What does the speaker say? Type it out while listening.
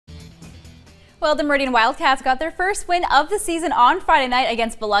Well, the Meridian Wildcats got their first win of the season on Friday night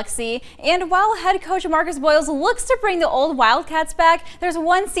against Biloxi. And while head coach Marcus Boyles looks to bring the old Wildcats back, there's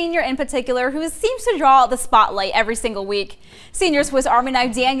one senior in particular who seems to draw the spotlight every single week. Senior Swiss Army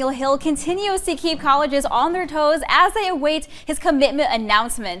knife Daniel Hill continues to keep colleges on their toes as they await his commitment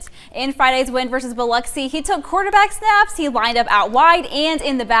announcement. In Friday's win versus Biloxi, he took quarterback snaps, he lined up out wide and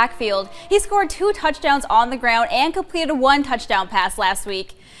in the backfield. He scored 2 touchdowns on the ground and completed 1 touchdown pass last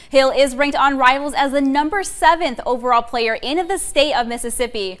week. Hill is ranked on Rivals as the number 7th overall player in the state of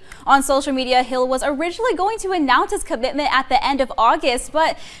Mississippi. On social media, Hill was originally going to announce his commitment at the end of August,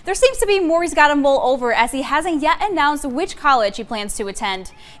 but there seems to be more he's got to mull over as he hasn't yet announced which college he plans to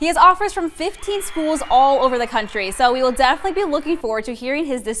attend. He has offers from 15 schools all over the country, so we will definitely be looking forward to hearing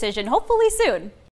his decision hopefully soon.